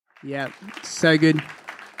Yeah, so good.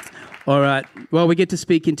 All right. Well, we get to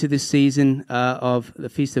speak into this season of the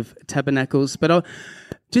Feast of Tabernacles, but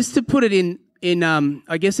just to put it in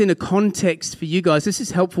I guess in a context for you guys, this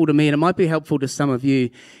is helpful to me, and it might be helpful to some of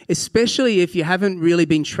you, especially if you haven't really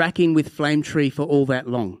been tracking with Flame Tree for all that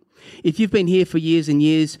long. If you've been here for years and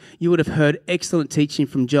years, you would have heard excellent teaching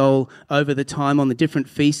from Joel over the time on the different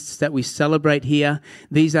feasts that we celebrate here.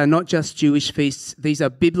 These are not just Jewish feasts, these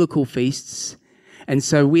are biblical feasts. And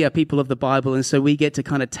so we are people of the Bible, and so we get to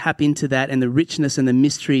kind of tap into that and the richness and the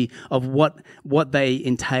mystery of what they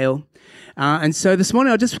entail. And so this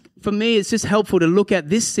morning, for me, it's just helpful to look at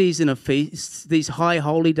this season of feasts, these high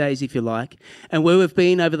holy days, if you like, and where we've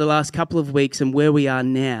been over the last couple of weeks and where we are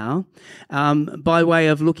now, by way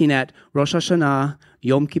of looking at Rosh Hashanah,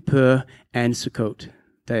 Yom Kippur, and Sukkot,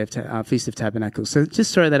 Feast of Tabernacles. So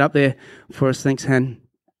just throw that up there for us. Thanks, Han.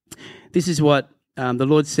 This is what the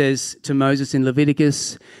Lord says to Moses in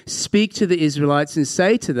Leviticus: "Speak to the Israelites and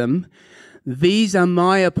say to them, these are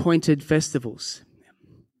my appointed festivals."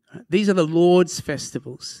 These are the Lord's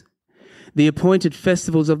festivals, the appointed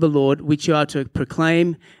festivals of the Lord, which you are to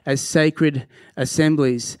proclaim as sacred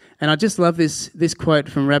assemblies. And I just love this quote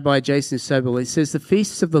from Rabbi Jason Sobel. It says, "The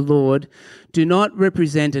feasts of the Lord do not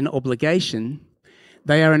represent an obligation.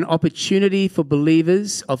 They are an opportunity for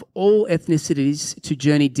believers of all ethnicities to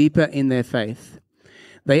journey deeper in their faith.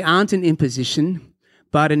 They aren't an imposition,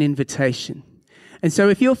 but an invitation." And so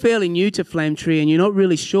if you're fairly new to Flame Tree and you're not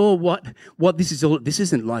really sure what this is all, this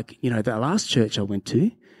isn't like, the last church I went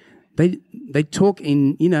to. They talk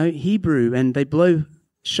in, Hebrew, and they blow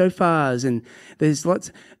shofars, and there's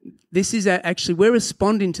lots. This is actually, we're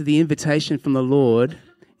responding to the invitation from the Lord,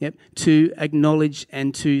 to acknowledge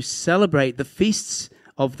and to celebrate the feasts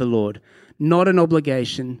of the Lord. Not an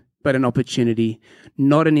obligation, but an opportunity.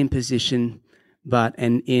 Not an imposition, but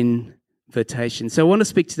an invitation. So I want to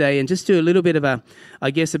speak today and just do a little bit of a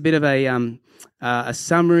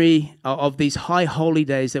summary of these high holy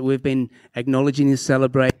days that we've been acknowledging and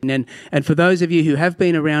celebrating. And for those of you who have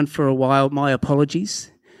been around for a while, my apologies,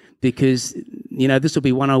 because this will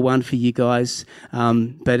be 101 for you guys,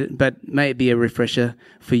 but may it be a refresher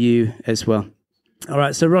for you as well. All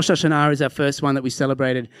right, so Rosh Hashanah is our first one that we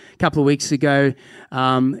celebrated a couple of weeks ago.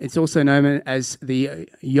 It's also known as the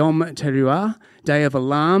Yom Teruah, Day of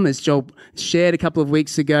Alarm, as Joel shared a couple of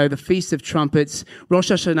weeks ago, the Feast of Trumpets.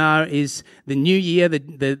 Rosh Hashanah is the new year,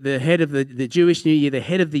 the head of the Jewish New Year, the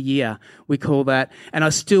head of the year, we call that. And I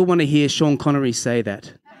still want to hear Sean Connery say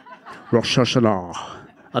that. Rosh Hashanah.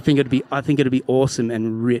 I think it'd be awesome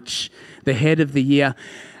and rich. The head of the year.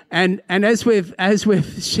 And as we've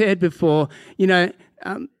shared before,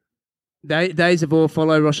 days of awe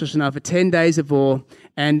follow Rosh Hashanah for 10 days of awe,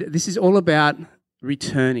 and this is all about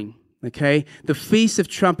returning. Okay, the Feast of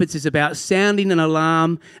Trumpets is about sounding an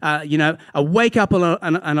alarm, a wake up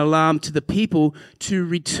an alarm to the people to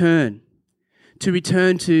return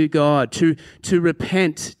to God, to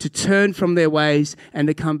repent, to turn from their ways and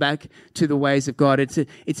to come back to the ways of God.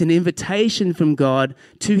 It's an invitation from God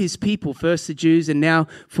to his people, first the Jews and now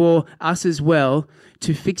for us as well,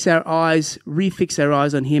 to refix our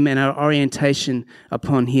eyes on him and our orientation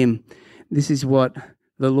upon him. This is what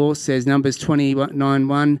the law says, Numbers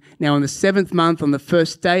 29:1. "Now on the 7th month, on the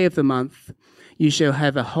first day of the month, you shall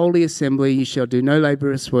have a holy assembly, you shall do no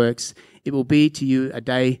laborious works. It will be to you a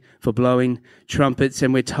day for blowing trumpets."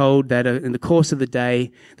 And we're told that in the course of the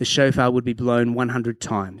day, the shofar would be blown 100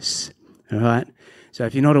 times. All right? So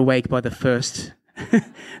if you're not awake by the first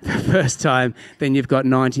time, then you've got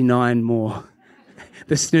 99 more.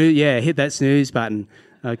 Hit that snooze button.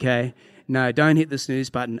 Okay? No, don't hit the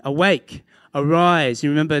snooze button. Awake, arise. You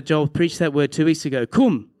remember Joel preached that word 2 weeks ago.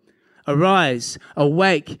 Kum, arise,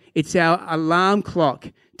 awake. It's our alarm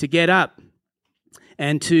clock to get up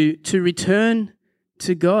and to return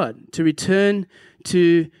to God, to return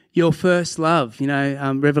to your first love.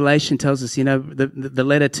 Revelation tells us, the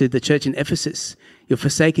letter to the church in Ephesus, you've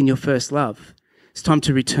forsaken your first love. It's time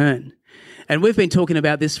to return. And we've been talking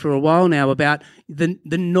about this for a while now, about the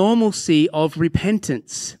normalcy of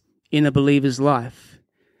repentance in a believer's life.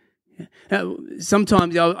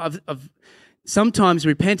 Sometimes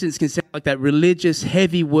repentance can sound like that religious,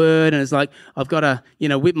 heavy word, and it's like I've got to,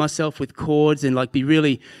 whip myself with cords and like be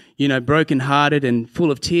really, brokenhearted and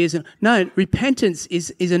full of tears. No, repentance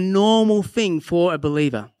is a normal thing for a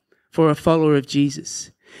believer, for a follower of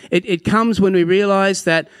Jesus. It comes when we realize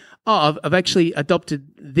that, I've actually adopted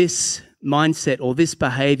this mindset or this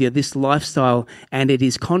behavior, this lifestyle, and it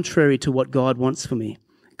is contrary to what God wants for me,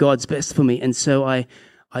 God's best for me, and so I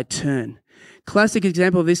turn. Classic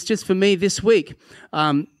example of this, just for me this week.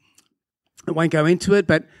 I won't go into it,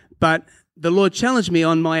 but the Lord challenged me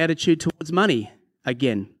on my attitude towards money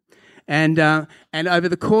again. And over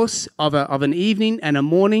the course of an evening and a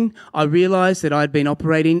morning, I realized that I'd been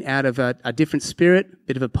operating out of a different spirit, a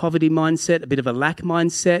bit of a poverty mindset, a bit of a lack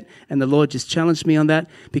mindset, and the Lord just challenged me on that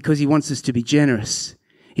because He wants us to be generous.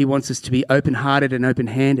 He wants us to be open-hearted and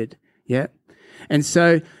open-handed. Yeah, and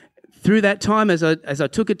so through that time, as I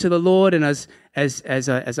took it to the Lord, and as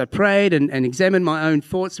I prayed and examined my own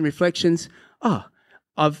thoughts and reflections,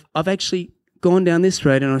 I've actually gone down this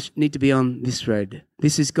road, and I need to be on this road.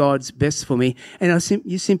 This is God's best for me. And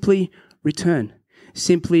you simply return,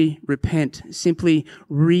 simply repent, simply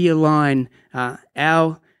realign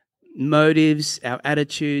our motives, our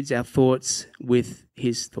attitudes, our thoughts with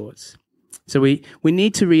His thoughts. So we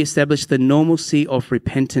need to reestablish the normalcy of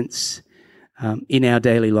repentance in our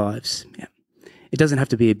daily lives. Yeah. It doesn't have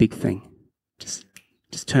to be a big thing. Just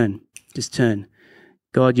turn. Just turn.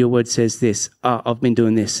 God, your word says this. I've been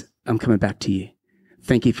doing this. I'm coming back to you.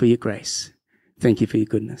 Thank you for your grace. Thank you for your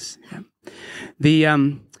goodness. Yeah.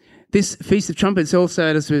 This Feast of Trumpets also,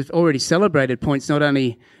 as we've already celebrated, points not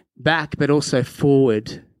only back but also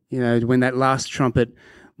forward. When that last trumpet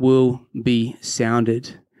will be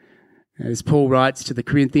sounded. As Paul writes to the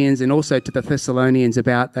Corinthians and also to the Thessalonians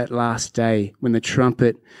about that last day when the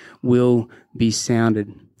trumpet will be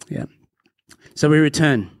sounded. Yeah. So we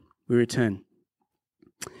return.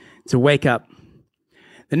 To wake up.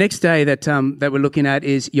 The next day that we're looking at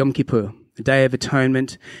is Yom Kippur, the Day of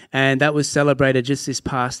Atonement, and that was celebrated just this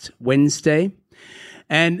past Wednesday.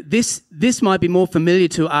 And this might be more familiar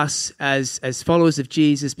to us as followers of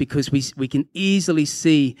Jesus because we can easily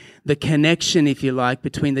see the connection, if you like,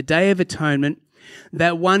 between the Day of Atonement,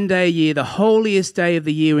 that one day a year, the holiest day of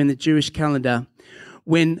the year in the Jewish calendar,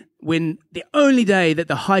 when the only day that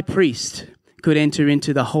the high priest could enter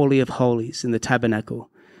into the Holy of Holies in the tabernacle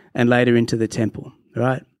and later into the temple,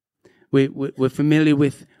 right? We're familiar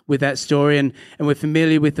with that story, and we're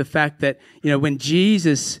familiar with the fact that, when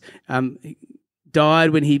Jesus died,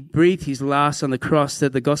 when He breathed His last on the cross,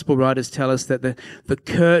 that the gospel writers tell us that the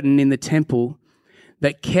curtain in the temple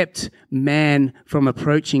that kept man from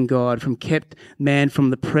approaching God, kept man from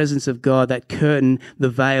the presence of God, that curtain, the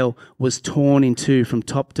veil, was torn in two from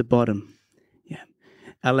top to bottom,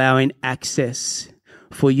 allowing access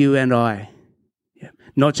for you and I.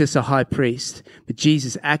 Not just a high priest, but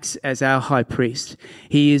Jesus acts as our high priest.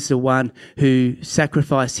 He is the one who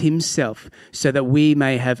sacrificed Himself so that we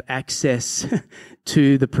may have access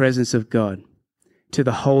to the presence of God, to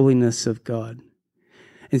the holiness of God.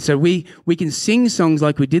 And so we can sing songs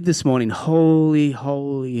like we did this morning, holy,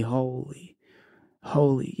 holy, holy,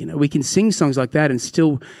 holy. We can sing songs like that and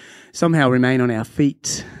still somehow remain on our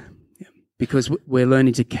feet because we're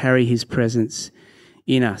learning to carry His presence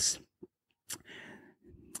in us.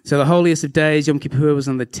 So the holiest of days, Yom Kippur, was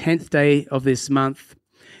on the 10th day of this month.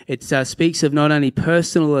 It speaks of not only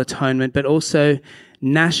personal atonement, but also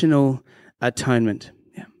national atonement.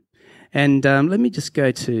 Yeah. And let me just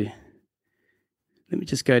go to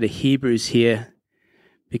Hebrews here,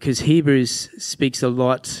 because Hebrews speaks a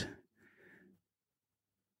lot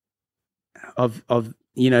of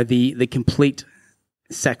the complete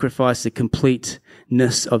sacrifice, the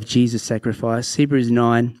completeness of Jesus' sacrifice. Hebrews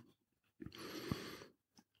 9.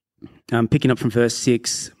 Picking up from verse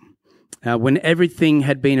 6, when everything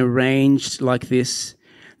had been arranged like this,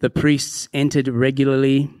 the priests entered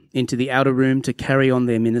regularly into the outer room to carry on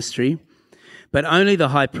their ministry, but only the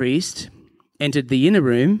high priest entered the inner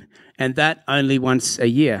room, and that only once a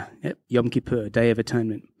year, Yom Kippur, Day of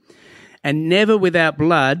Atonement, and never without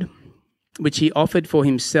blood, which he offered for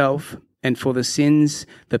himself and for the sins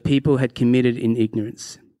the people had committed in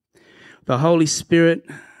ignorance. The Holy Spirit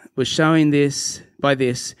was showing by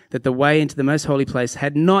this that the way into the most holy place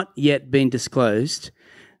had not yet been disclosed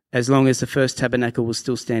as long as the first tabernacle was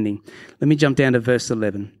still standing. Let me jump down to verse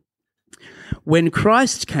 11. When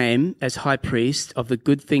Christ came as high priest of the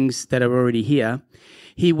good things that are already here,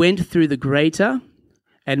 he went through the greater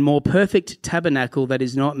and more perfect tabernacle that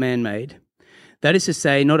is not man-made. That is to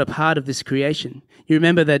say, not a part of this creation. You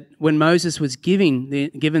remember that when Moses was given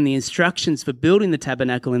the instructions for building the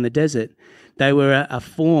tabernacle in the desert, they were a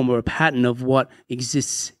form or a pattern of what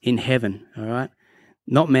exists in heaven, all right?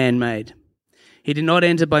 Not man-made. He did not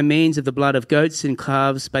enter by means of the blood of goats and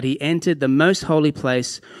calves, but he entered the most holy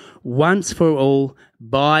place once for all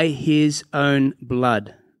by his own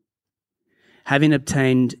blood, having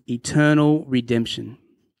obtained eternal redemption.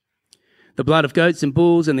 The blood of goats and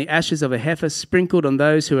bulls and the ashes of a heifer sprinkled on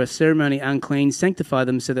those who are ceremonially unclean sanctify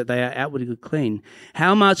them so that they are outwardly clean.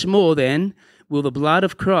 How much more then will the blood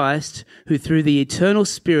of Christ, who through the eternal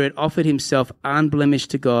Spirit offered himself unblemished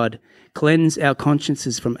to God, Cleanse our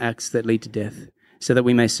consciences from acts that lead to death, so that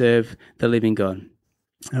we may serve the living God.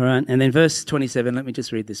 All right, and then verse 27, let me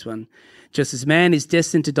just read this one. Just as man is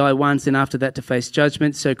destined to die once and after that to face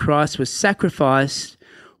judgment, so Christ was sacrificed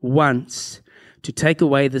once to take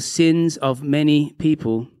away the sins of many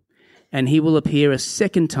people, and he will appear a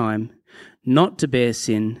second time, not to bear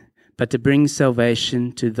sin, but to bring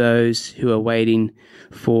salvation to those who are waiting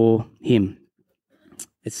for him.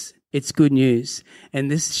 It's good news.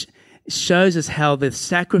 And this shows us how the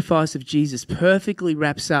sacrifice of Jesus perfectly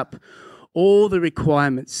wraps up all the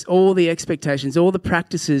requirements, all the expectations, all the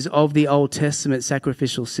practices of the Old Testament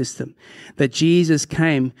sacrificial system. That Jesus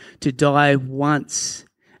came to die once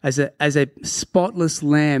as a spotless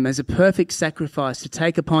lamb, as a perfect sacrifice, to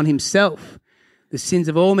take upon himself the sins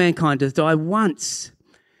of all mankind, to die once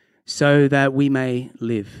so that we may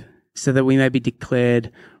live, so that we may be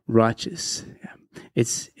declared righteous.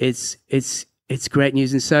 It's great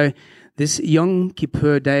news. And so this Yom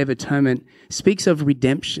Kippur Day of Atonement speaks of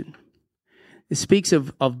redemption. It speaks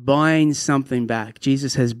of buying something back.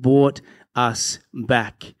 Jesus has bought us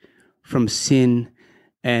back from sin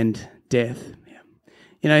and death.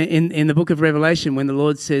 You know, in the book of Revelation, when the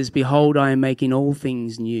Lord says, "Behold, I am making all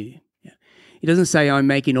things new," he doesn't say, "I'm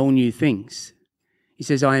making all new things." He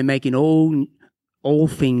says, "I am making all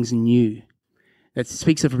things new." That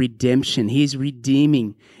speaks of redemption. He is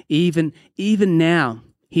redeeming. Even now,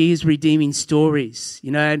 he is redeeming stories.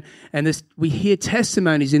 You know, and this, we hear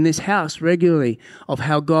testimonies in this house regularly of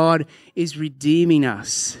how God is redeeming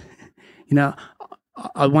us. You know,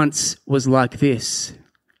 I once was like this,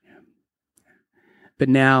 but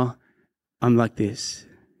now I'm like this.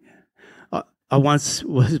 I once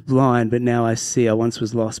was blind, but now I see. I once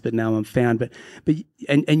was lost, but now I'm found. But you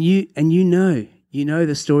know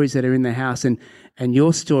the stories that are in the house, and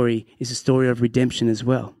your story is a story of redemption as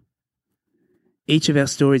well. Each of our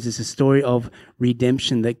stories is a story of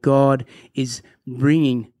redemption, that God is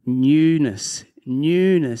bringing newness,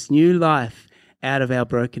 new life out of our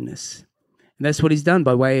brokenness. And that's what he's done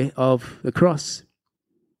by way of the cross,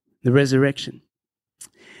 the resurrection.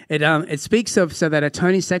 It speaks of that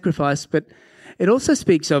atoning sacrifice, but it also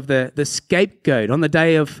speaks of the scapegoat. On the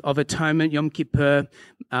day of atonement, Yom Kippur,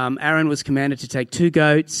 Aaron was commanded to take 2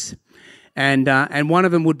 goats, and one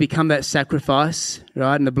of them would become that sacrifice,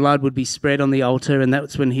 right? And the blood would be spread on the altar, and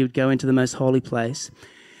that's when he would go into the most holy place.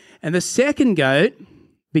 And the second goat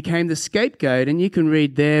became the scapegoat, and you can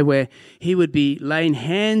read there where he would be laying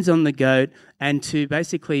hands on the goat and to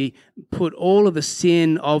basically put all of the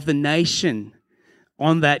sin of the nation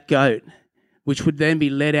on that goat, which would then be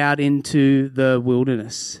led out into the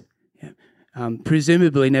wilderness,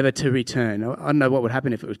 presumably never to return. I don't know what would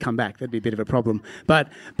happen if it would come back. That'd be a bit of a problem. But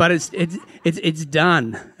it's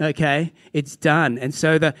done. Okay, it's done. And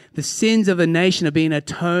so the sins of the nation are being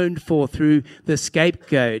atoned for through the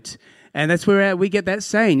scapegoat. And that's where we get that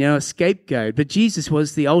saying, a scapegoat. But Jesus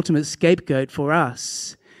was the ultimate scapegoat for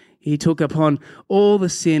us. He took upon all the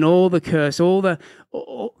sin, all the curse,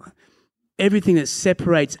 everything that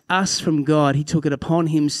separates us from God. He took it upon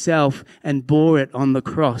himself and bore it on the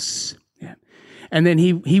cross. Yeah. And then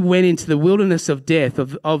he went into the wilderness of death,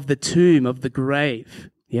 of the tomb, of the grave,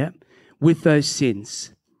 with those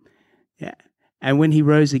sins. Yeah. And when he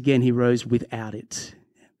rose again, he rose without it.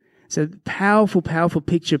 So powerful, powerful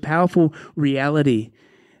picture, powerful reality.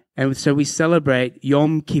 And so we celebrate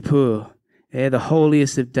Yom Kippur, the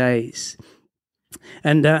holiest of days.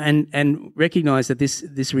 And recognize that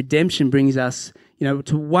this redemption brings us,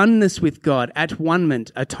 to oneness with God,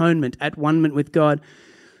 atonement at one-ment with God,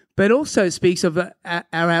 but also speaks of our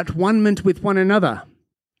at-one-ment with one another,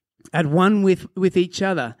 at one with each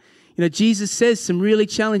other. Jesus says some really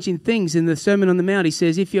challenging things in the Sermon on the Mount. He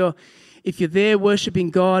says, if you're there worshiping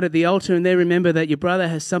God at the altar and there remember that your brother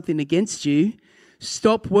has something against you,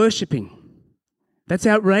 stop worshiping. That's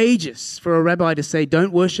outrageous for a rabbi to say,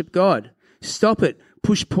 don't worship God. Stop it,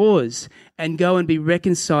 push pause, and go and be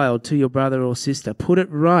reconciled to your brother or sister. Put it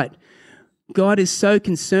right. God is so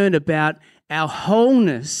concerned about our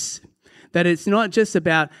wholeness that it's not just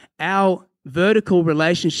about our vertical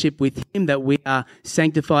relationship with him, that we are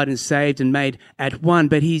sanctified and saved and made at one,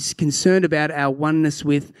 but he's concerned about our oneness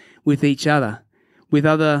with each other, with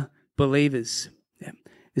other believers. Yeah.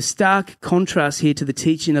 The stark contrast here to the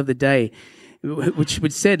teaching of the day, which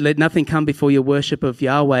said, let nothing come before your worship of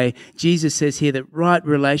Yahweh. Jesus says here that right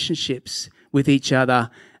relationships with each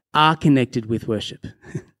other are connected with worship.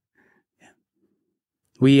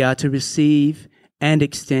 We are to receive and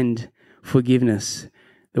extend forgiveness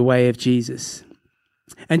the way of Jesus.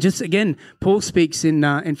 And just again, Paul speaks in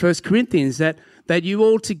 1 Corinthians that you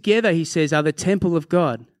all together, he says, are the temple of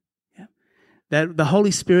God. that the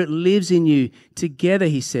Holy Spirit lives in you. Together,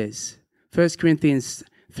 he says, 1 Corinthians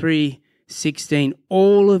 3:16,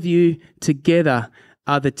 all of you together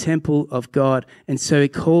are the temple of God. And so he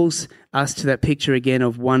calls us to that picture again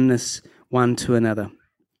of oneness one to another.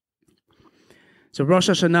 So Rosh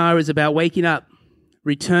Hashanah is about waking up,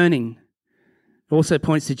 returning. It also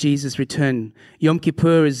points to Jesus' return. Yom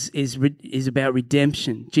Kippur is about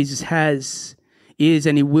redemption. Jesus is,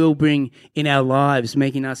 and he will bring in our lives,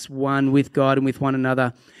 making us one with God and with one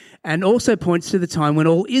another. And also points to the time when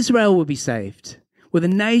all Israel will be saved, where the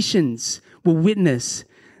nations will witness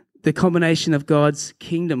the combination of God's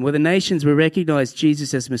kingdom, where the nations will recognize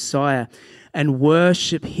Jesus as Messiah and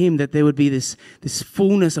worship him, that there would be this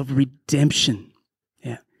fullness of redemption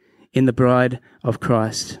in the bride of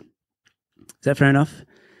Christ. Is that fair enough?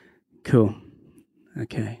 Cool.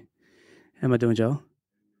 Okay. How am I doing, Joel?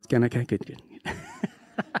 It's going okay? Good.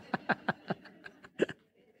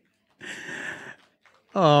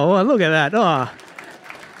 Oh, well, look at that. Oh, a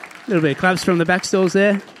little bit of claps from the back stalls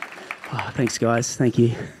there. Oh, thanks, guys. Thank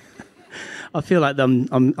you. I feel like I'm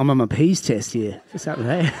on my P's test here. What's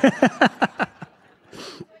happening, hey?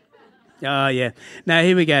 Oh, yeah. Now,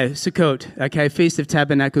 here we go. Sukkot, okay, Feast of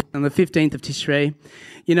Tabernacles on the 15th of Tishrei.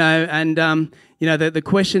 The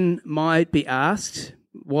question might be asked,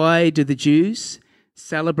 why do the Jews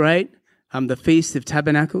celebrate the Feast of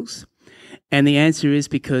Tabernacles? And the answer is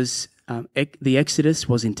because the Exodus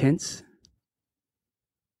was intense.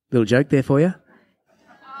 Little joke there for you.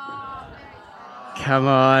 Come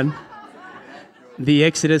on. The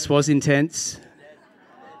Exodus was intense.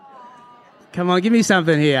 Come on, give me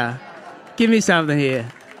something here. Give me something here.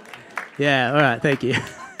 Yeah, all right, thank you.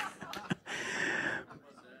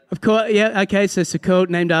 Of course, yeah, okay, so Sukkot,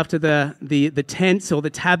 named after the tents or the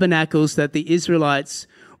tabernacles that the Israelites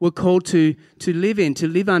were called to live in, to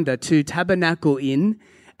live under, to tabernacle in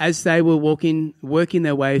as they were working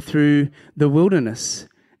their way through the wilderness.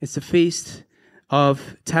 It's the Feast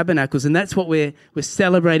of Tabernacles, and that's what we're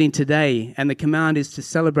celebrating today, and the command is to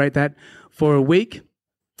celebrate that for a week.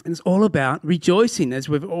 And it's all about rejoicing, as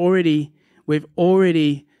we've already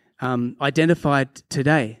identified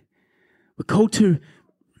today. We're called to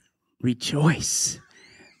rejoice.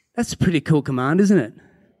 That's a pretty cool command, isn't it?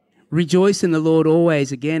 Rejoice in the Lord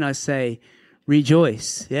always. Again, I say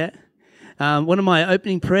rejoice. Yeah. One of my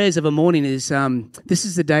opening prayers of a morning is, this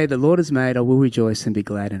is the day the Lord has made. I will rejoice and be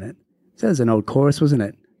glad in it. So that was an old chorus, wasn't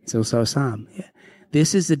it? It's also a psalm. Yeah.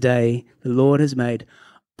 This is the day the Lord has made.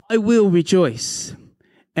 I will rejoice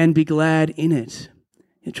and be glad in it.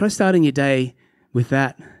 Try starting your day with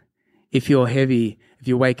that. If you're heavy, if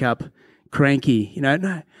you wake up cranky,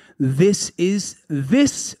 no. This is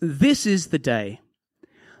the day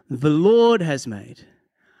the Lord has made.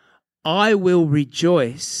 I will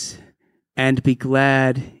rejoice and be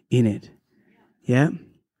glad in it. Yeah.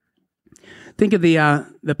 Think of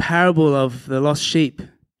the parable of the lost sheep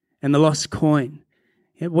and the lost coin.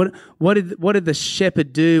 Yeah, what did the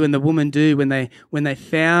shepherd do and the woman do when they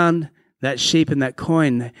found that sheep and that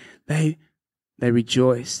coin? They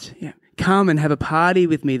rejoiced. Yeah. Come and have a party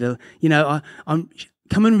with me.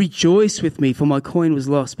 Come and rejoice with me, for my coin was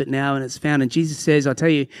lost, but now and it's found. And Jesus says, I tell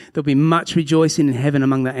you, there'll be much rejoicing in heaven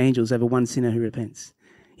among the angels over one sinner who repents.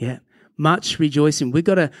 Yeah, much rejoicing. We've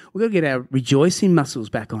got to get our rejoicing muscles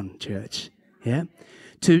back on, church. Yeah,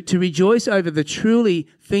 to rejoice over the truly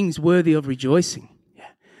things worthy of rejoicing.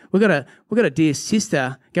 Yeah, we've got a dear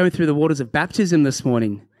sister going through the waters of baptism this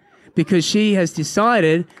morning, because she has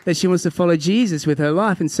decided that she wants to follow Jesus with her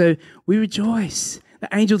life. And so we rejoice. The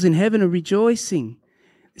angels in heaven are rejoicing.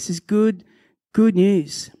 This is good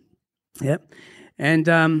news. Yep. And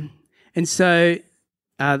so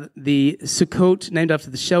the Sukkot, named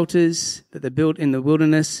after the shelters that they built in the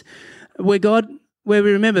wilderness, where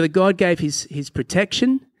we remember that God gave his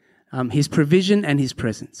protection, his provision, and his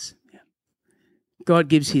presence. God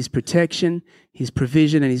gives his protection, his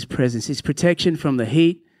provision, and his presence. His protection from the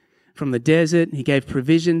heat, from the desert. He gave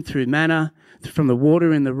provision through manna, from the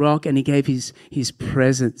water in the rock, and he gave his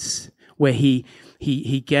presence, where he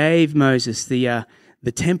gave Moses the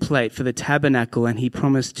template for the tabernacle, and he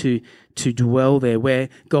promised to dwell there, where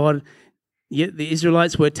God, the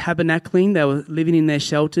Israelites were tabernacling, they were living in their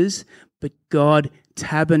shelters, but God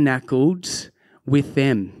tabernacled with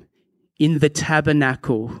them in the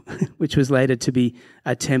tabernacle, which was later to be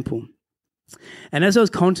a temple. And as I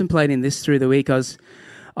was contemplating this through the week, I was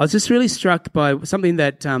just really struck by something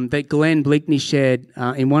that Glenn Bleakney shared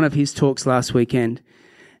in one of his talks last weekend.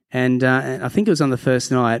 And I think it was on the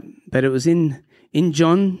first night, but it was in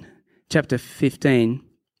John chapter 15.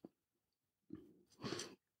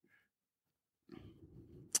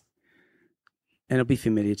 And it'll be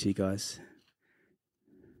familiar to you guys.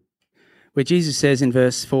 where Jesus says in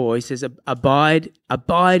verse 4, he says, abide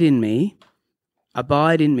in me,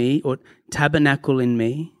 or tabernacle in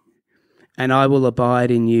me, and I will abide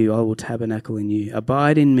in you. I will tabernacle in you.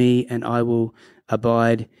 Abide in me, and I will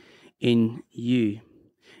abide in you.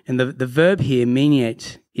 And the verb here,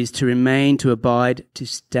 meniate, is to remain, to abide, to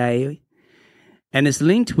stay. And it's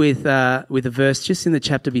linked with a verse just in the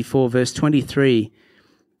chapter before, verse 23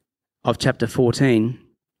 of chapter 14,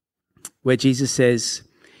 where Jesus says,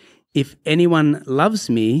 if anyone loves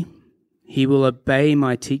me, he will obey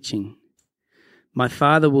my teaching. My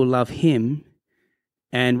Father will love him,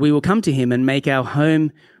 and we will come to him and make our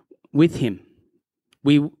home with him.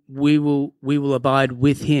 We will abide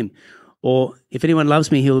with him. Or if anyone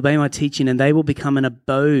loves me, he will obey my teaching, and they will become an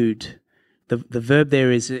abode. The verb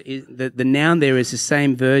there is the noun there is the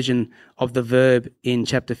same version of the verb in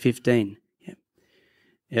chapter 15.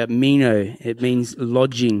 Meno, it means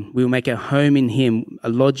lodging. We will make a home in him, a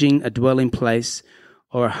lodging, a dwelling place,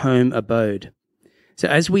 or a home abode. So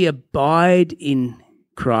as we abide in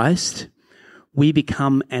Christ, we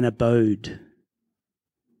become an abode.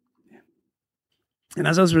 And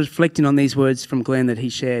as I was reflecting on these words from Glenn that he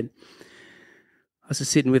shared, I was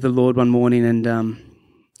just sitting with the Lord one morning and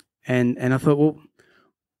I thought, well,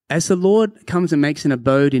 as the Lord comes and makes an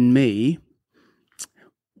abode in me,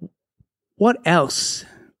 what else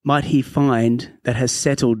might he find that has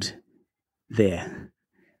settled there?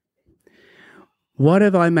 What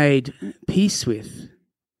have I made peace with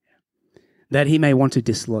that he may want to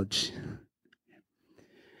dislodge?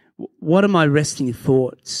 What are my resting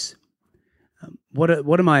thoughts? What are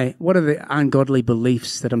the ungodly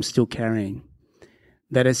beliefs that I'm still carrying?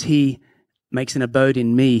 That as he makes an abode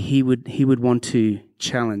in me, he would want to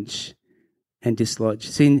challenge and dislodge.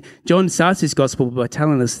 See, John starts his gospel by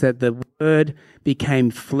telling us that the Word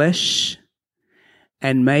became flesh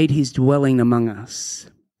and made his dwelling among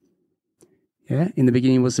us. Yeah, in the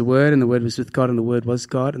beginning was the Word, and the Word was with God, and the Word was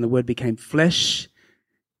God, and the Word became flesh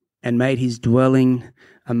and made his dwelling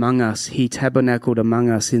among us. He tabernacled among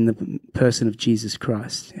us in the person of Jesus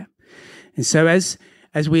Christ. Yeah. And so as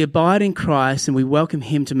we abide in Christ and we welcome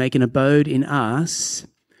him to make an abode in us,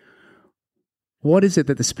 what is it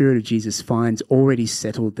that the Spirit of Jesus finds already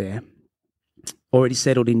settled there? Already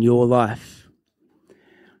settled in your life,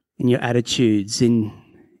 in your attitudes, in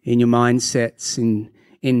your mindsets,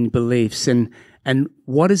 in beliefs, and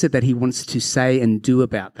what is it that he wants to say and do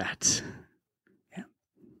about that? Yeah.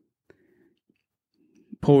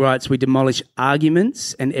 Paul writes, we demolish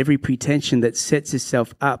arguments and every pretension that sets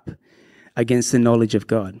itself up against the knowledge of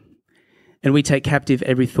God. And we take captive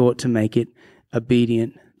every thought to make it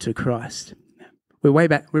obedient to Christ. We're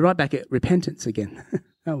right back at repentance again,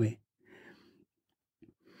 aren't we?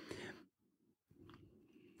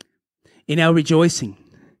 In our rejoicing,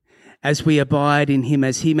 as we abide in him,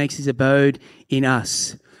 as he makes his abode in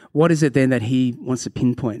us, what is it then that he wants to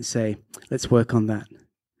pinpoint and say, let's work on that?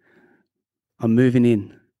 I'm moving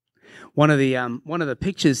in. One of the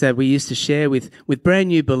pictures that we used to share with brand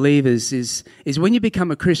new believers is when you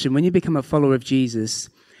become a Christian, when you become a follower of Jesus,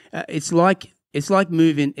 it's like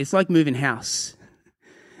moving house.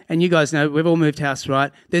 And you guys know we've all moved house,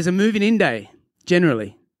 right? There's a moving in day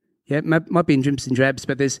generally. Yeah, it might be in drips and drabs,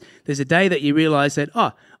 but there's a day that you realise that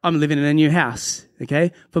I'm living in a new house.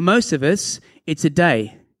 Okay, for most of us, it's a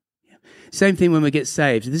day. Same thing when we get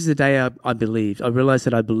saved. This is the day I believed. I realised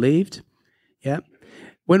that I believed. Yeah.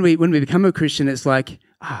 When we become a Christian, it's like,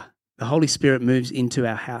 the Holy Spirit moves into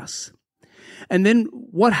our house. And then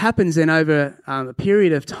what happens then over a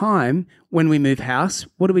period of time when we move house,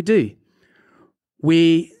 what do?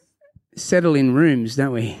 We settle in rooms,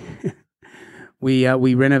 don't we?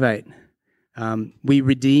 We renovate. We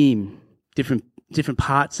redeem different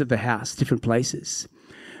parts of the house, different places.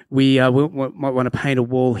 We might want to paint a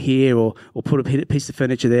wall here or put a piece of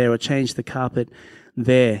furniture there or change the carpet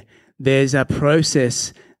there. There's a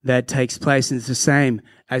process that takes place, and it's the same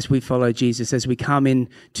as we follow Jesus. As we come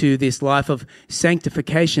into this life of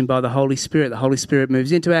sanctification by the Holy Spirit, the Holy Spirit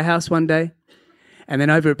moves into our house one day, and then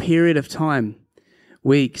over a period of time,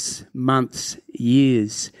 weeks, months,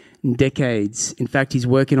 years, decades, in fact, he's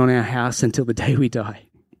working on our house until the day we die.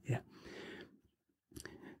 Yeah,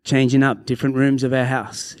 changing up different rooms of our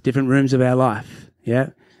house, different rooms of our life. Yeah,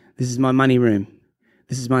 this is my money room.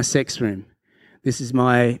 This is my sex room. This is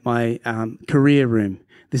my career room.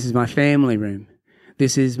 This is my family room.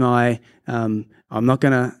 This is my, I'm not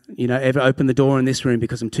going to, ever open the door in this room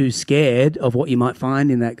because I'm too scared of what you might find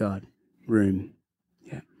in that God room.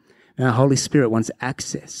 Yeah. Now, the Holy Spirit wants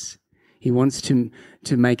access. He wants to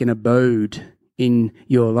make an abode in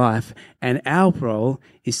your life. And our role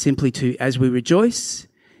is simply to, as we rejoice,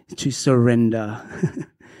 to surrender,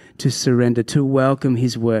 to surrender, to welcome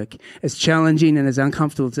his work, as challenging and as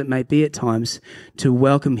uncomfortable as it may be at times, to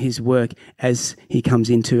welcome his work as he comes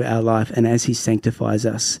into our life and as he sanctifies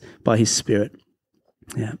us by his Spirit.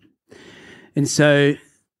 Yeah. And so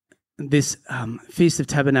this Feast of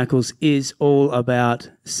Tabernacles is all about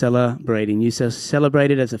celebrating. You shall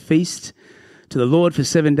celebrate it as a feast to the Lord for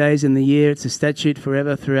 7 days in the year. It's a statute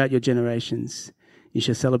forever throughout your generations. You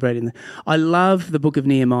shall celebrate in I love the book of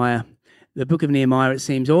Nehemiah. The book of Nehemiah, it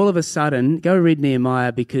seems, all of a sudden, go read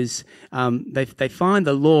Nehemiah because they find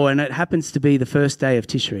the law, and it happens to be the first day of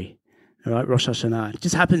Tishri, all right, Rosh Hashanah. It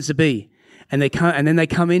just happens to be. And then they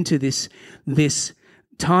come into this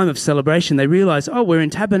time of celebration. They realize, oh, we're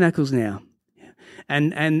in tabernacles now.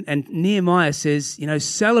 And Nehemiah says,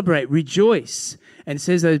 celebrate, rejoice, and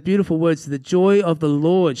says those beautiful words, the joy of the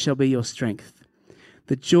Lord shall be your strength.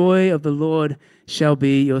 The joy of the Lord shall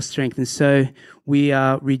be your strength. And so we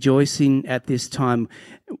are rejoicing at this time.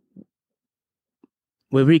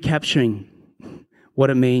 We're recapturing what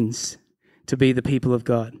it means to be the people of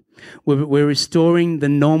God. We're restoring the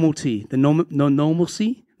normality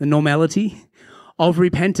of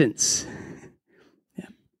repentance. Yeah.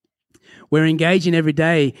 We're engaging every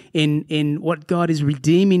day in what God is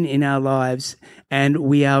redeeming in our lives, and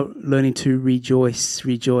we are learning to rejoice.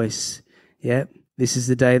 Yeah, this is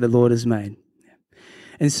the day the Lord has made.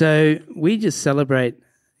 And so we just celebrate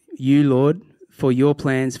you, Lord, for your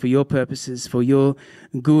plans, for your purposes, for your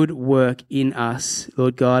good work in us,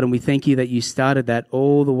 Lord God. And we thank you that you started that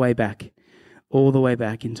all the way back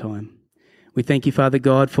in time. We thank you, Father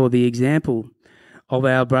God, for the example of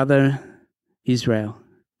our brother Israel.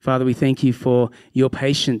 Father, we thank you for your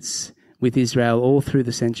patience with Israel all through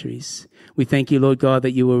the centuries. We thank you, Lord God,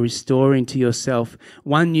 that you were restoring to yourself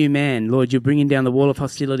one new man. Lord, you're bringing down the wall of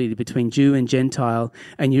hostility between Jew and Gentile,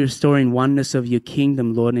 and you're restoring oneness of your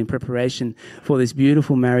kingdom, Lord, in preparation for this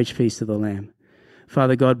beautiful marriage feast of the Lamb.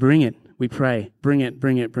 Father God, bring it, we pray. Bring it.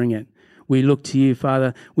 We look to you,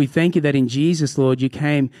 Father. We thank you that in Jesus, Lord, you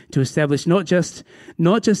came to establish not just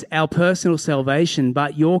our personal salvation,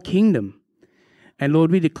 but your kingdom. And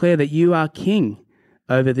Lord, we declare that you are King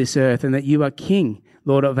over this earth and that you are King,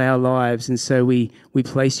 Lord, of our lives. And so we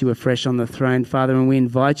place you afresh on the throne, Father, and we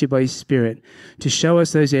invite you by your Spirit to show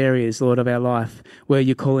us those areas, Lord, of our life where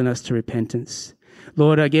you're calling us to repentance.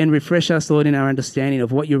 Lord, again, refresh us, Lord, in our understanding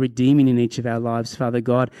of what you're redeeming in each of our lives, Father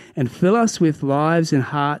God, and fill us with lives and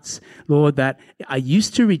hearts, Lord, that are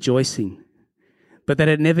used to rejoicing, but that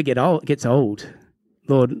it never gets old.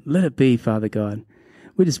 Lord, let it be, Father God.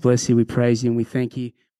 We just bless you, we praise you, and we thank you.